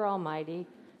 Father Almighty,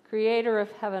 Creator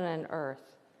of heaven and earth.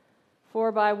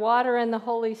 For by water and the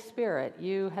Holy Spirit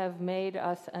you have made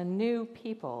us a new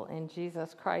people in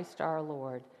Jesus Christ our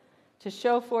Lord, to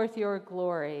show forth your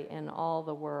glory in all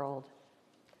the world.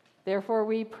 Therefore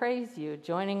we praise you,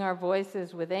 joining our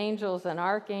voices with angels and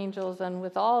archangels and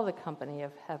with all the company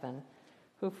of heaven,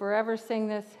 who forever sing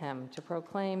this hymn to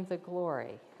proclaim the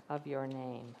glory of your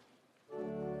name.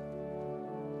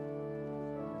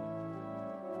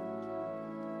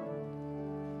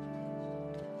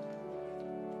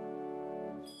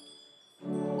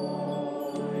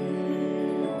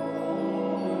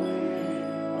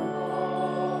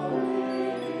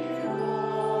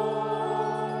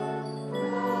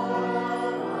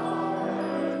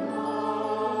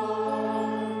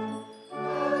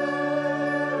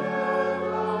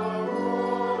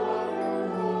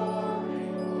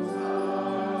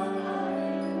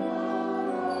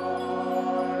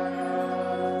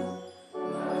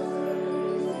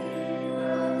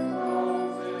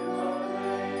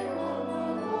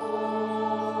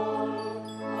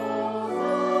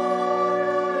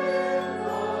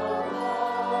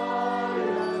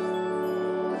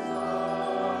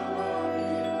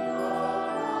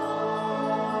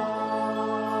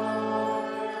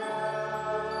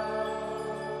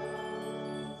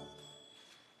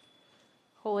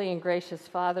 Holy and gracious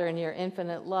Father, in your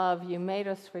infinite love, you made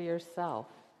us for yourself.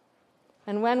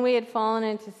 And when we had fallen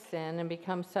into sin and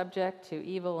become subject to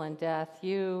evil and death,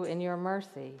 you, in your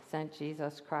mercy, sent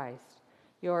Jesus Christ,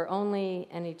 your only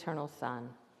and eternal Son,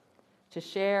 to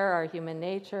share our human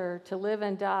nature, to live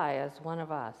and die as one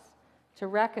of us, to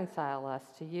reconcile us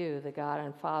to you, the God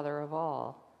and Father of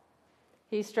all.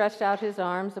 He stretched out his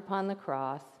arms upon the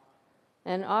cross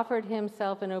and offered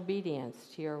himself in obedience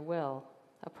to your will,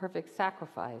 a perfect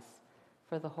sacrifice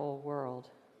for the whole world.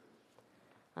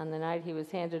 On the night he was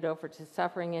handed over to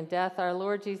suffering and death, our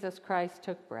Lord Jesus Christ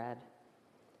took bread.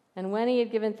 And when he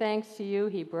had given thanks to you,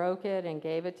 he broke it and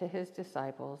gave it to his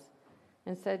disciples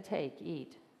and said, "Take,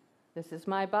 eat. This is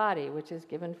my body, which is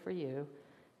given for you.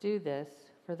 Do this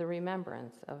for the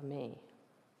remembrance of me."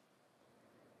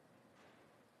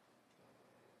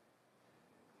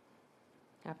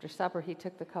 After supper, he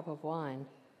took the cup of wine.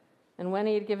 And when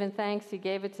he had given thanks, he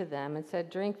gave it to them and said,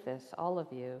 "Drink this, all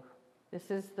of you. This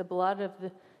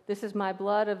is my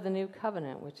blood of the new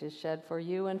covenant, which is shed for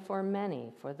you and for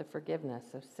many for the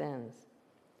forgiveness of sins.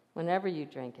 Whenever you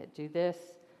drink it, do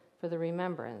this for the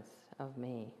remembrance of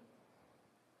me."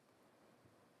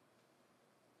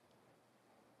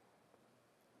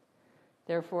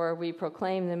 Therefore, we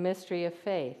proclaim the mystery of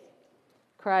faith.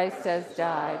 Christ has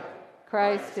died.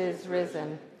 Christ is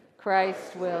risen.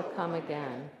 Christ will come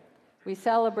again. We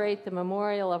celebrate the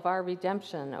memorial of our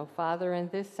redemption, O Father, in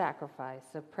this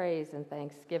sacrifice of praise and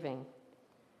thanksgiving.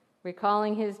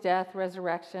 Recalling his death,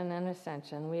 resurrection, and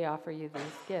ascension, we offer you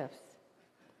these gifts.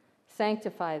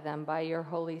 Sanctify them by your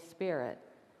Holy Spirit,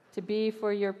 to be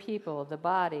for your people the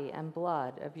body and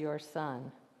blood of your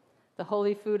Son, the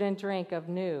holy food and drink of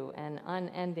new and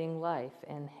unending life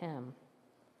in him.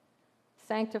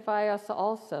 Sanctify us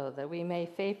also, that we may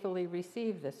faithfully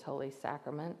receive this holy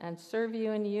sacrament and serve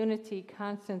you in unity,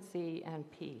 constancy, and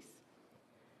peace.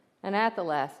 And at the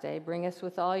last day, bring us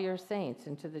with all your saints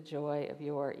into the joy of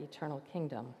your eternal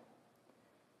kingdom.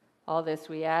 All this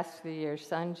we ask through your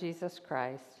Son, Jesus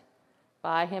Christ,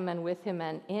 by him and with him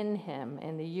and in him,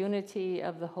 in the unity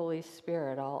of the Holy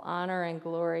Spirit. All honor and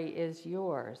glory is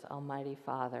yours, Almighty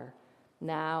Father,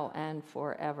 now and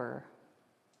forever.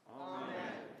 Amen.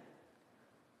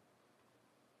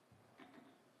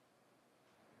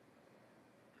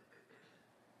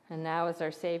 And now, as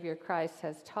our Savior Christ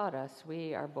has taught us,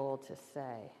 we are bold to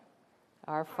say,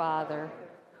 "Our Father,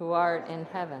 who art in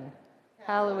heaven,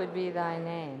 hallowed be thy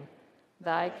name.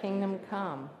 Thy kingdom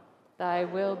come, thy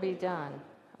will be done,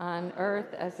 on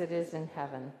earth as it is in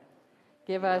heaven.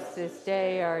 Give us this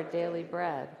day our daily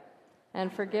bread,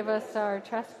 and forgive us our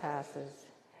trespasses,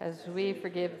 as we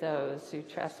forgive those who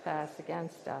trespass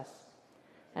against us.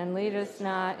 And lead us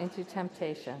not into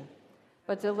temptation,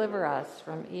 but deliver us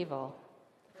from evil.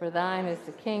 For thine is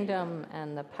the kingdom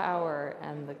and the power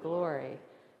and the glory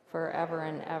forever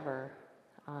and ever.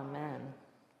 Amen."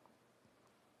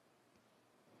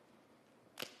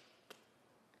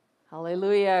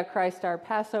 Hallelujah. Christ our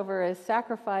Passover is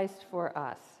sacrificed for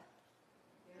us.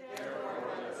 Therefore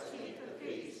let us keep the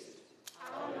feast.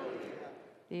 Hallelujah.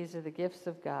 These are the gifts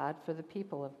of God for the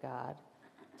people of God.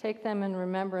 Take them in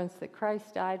remembrance that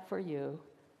Christ died for you,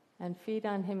 and feed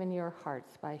on him in your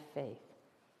hearts by faith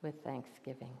with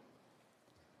thanksgiving.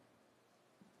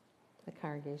 The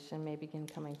congregation may begin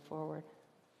coming forward.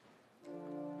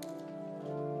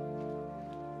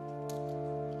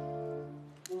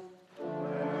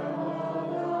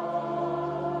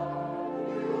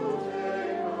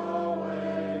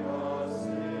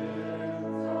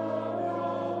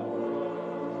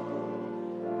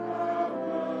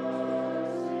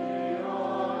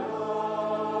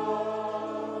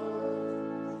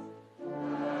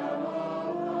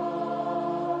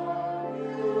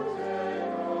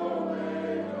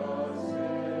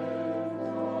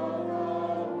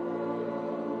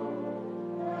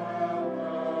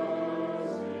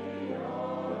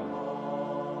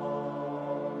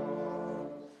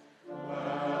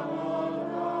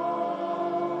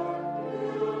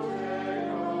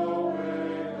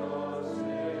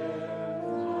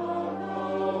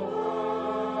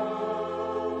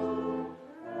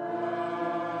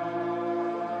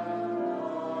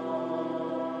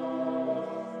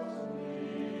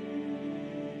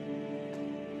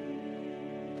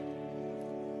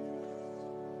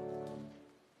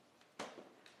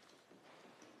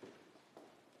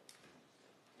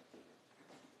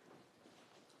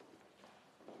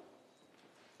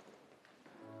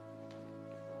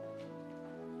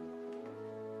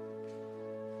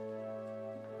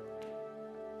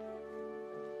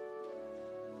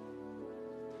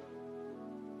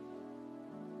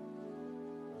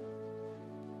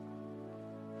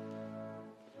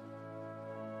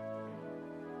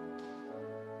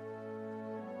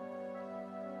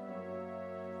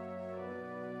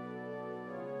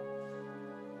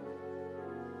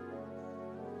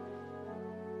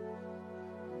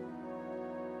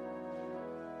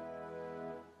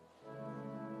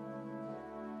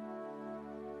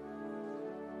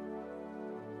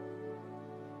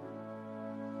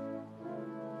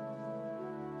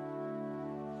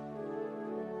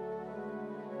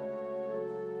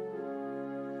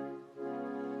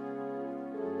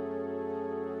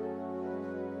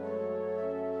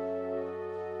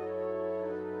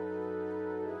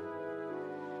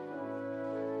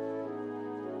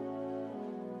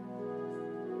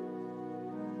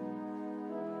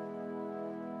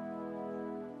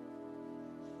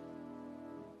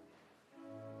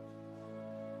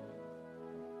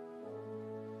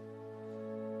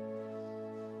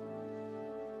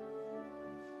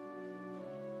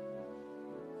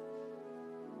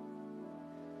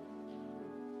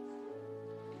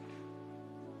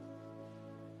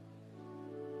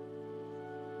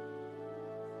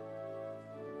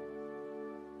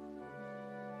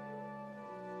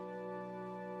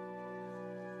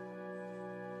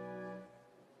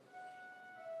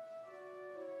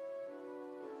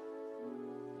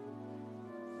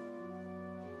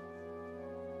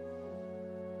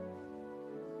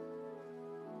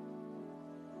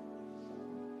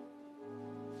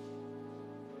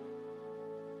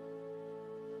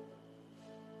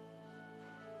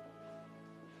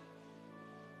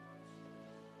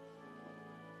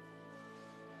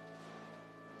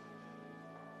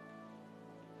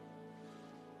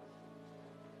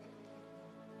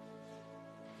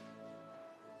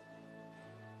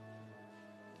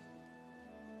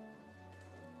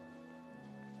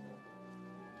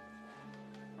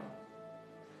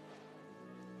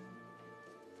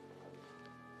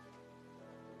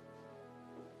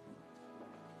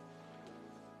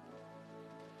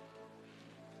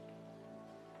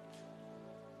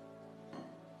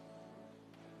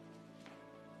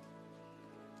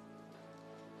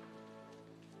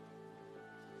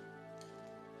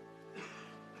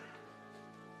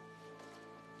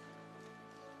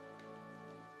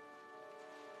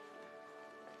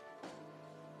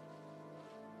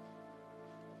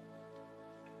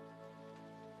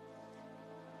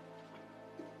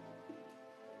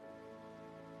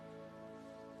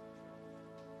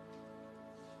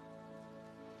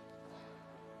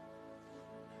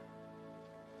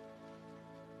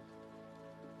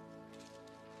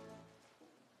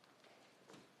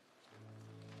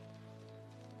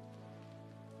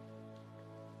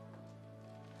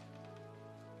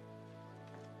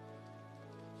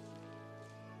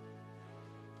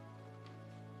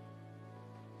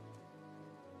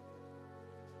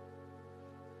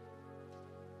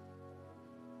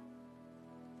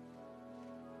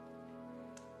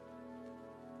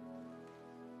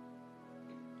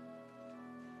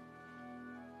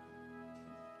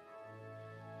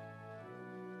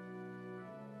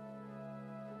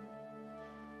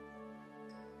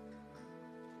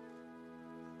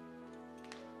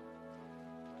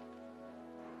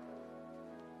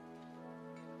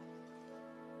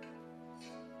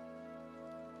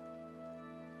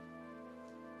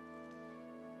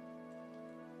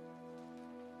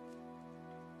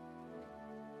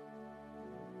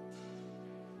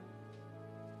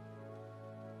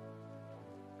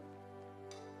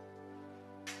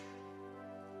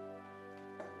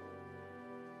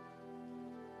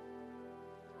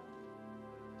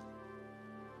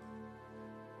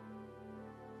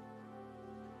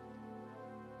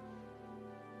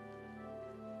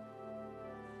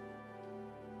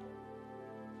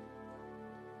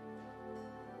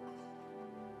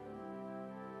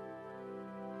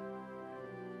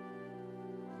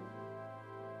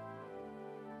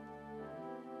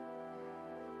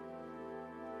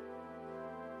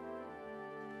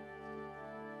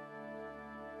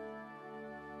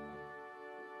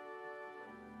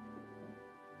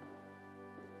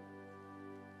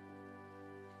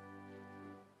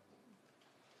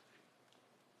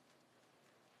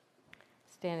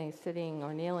 Standing, sitting,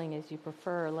 or kneeling as you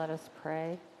prefer, let us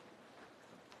pray.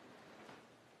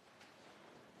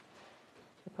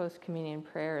 The post-communion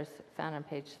prayer is found on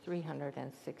page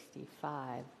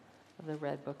 365 of the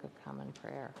Red Book of Common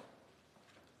Prayer.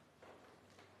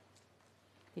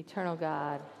 Eternal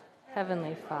God,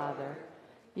 Heavenly Father,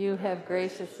 you have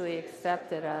graciously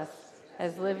accepted us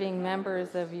as living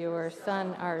members of your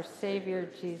Son, our Savior,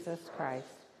 Jesus Christ,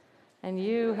 and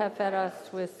you have fed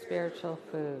us with spiritual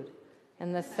food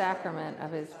in the sacrament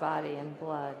of his body and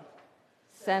blood.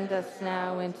 Send us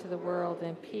now into the world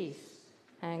in peace,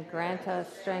 and grant us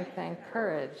strength and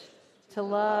courage to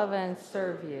love and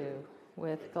serve you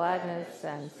with gladness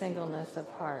and singleness of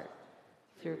heart,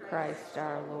 through Christ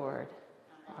our Lord.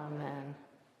 Amen.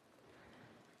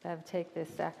 Bev, take this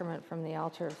sacrament from the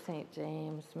altar of St.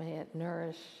 James. May it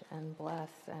nourish and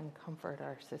bless and comfort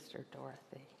our sister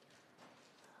Dorothy.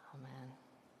 Amen.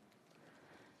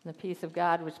 And the peace of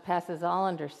God, which passes all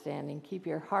understanding, keep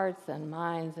your hearts and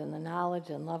minds in the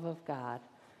knowledge and love of God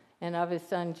and of his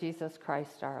Son, Jesus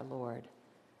Christ our Lord.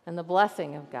 And the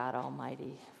blessing of God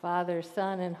Almighty, Father,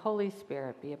 Son, and Holy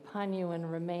Spirit be upon you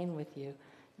and remain with you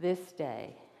this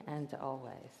day and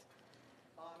always.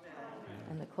 Amen.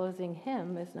 And the closing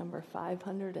hymn is number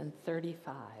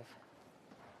 535.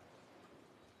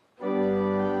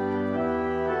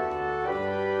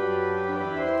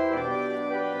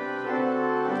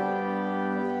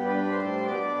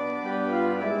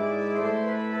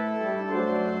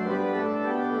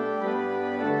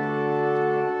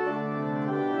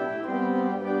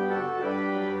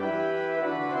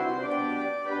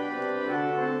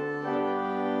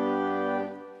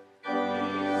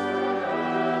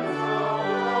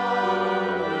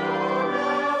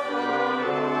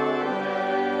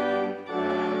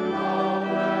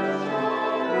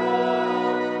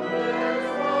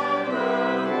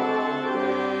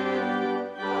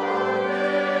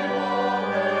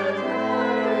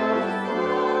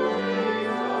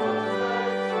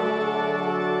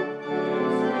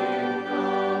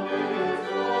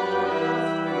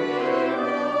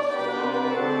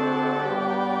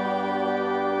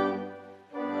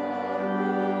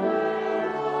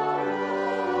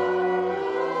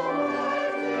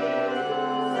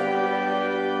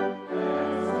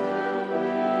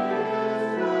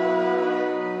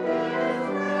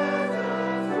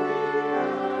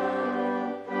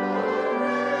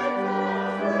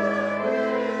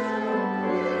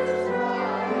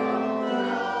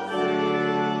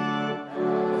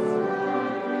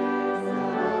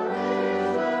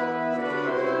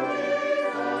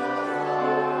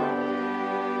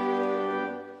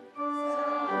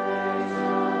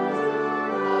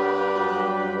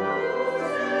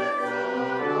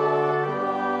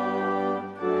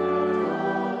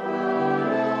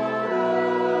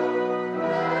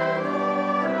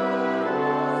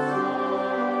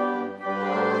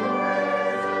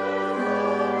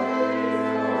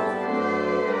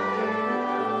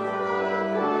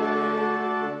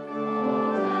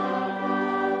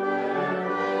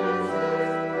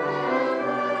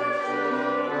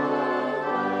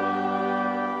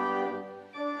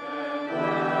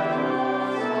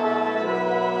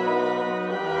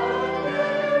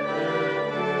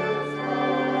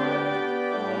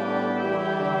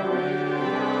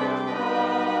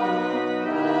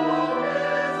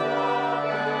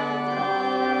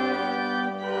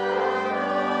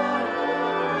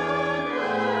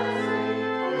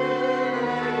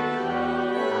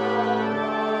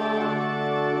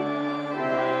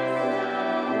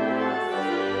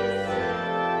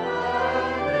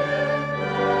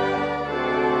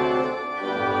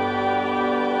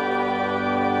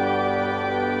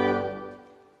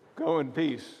 In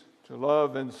peace to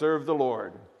love and serve the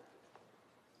Lord.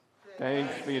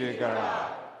 Thanks be to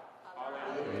God.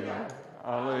 Hallelujah.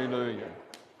 Hallelujah.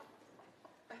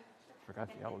 Forgot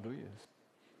the hallelujahs.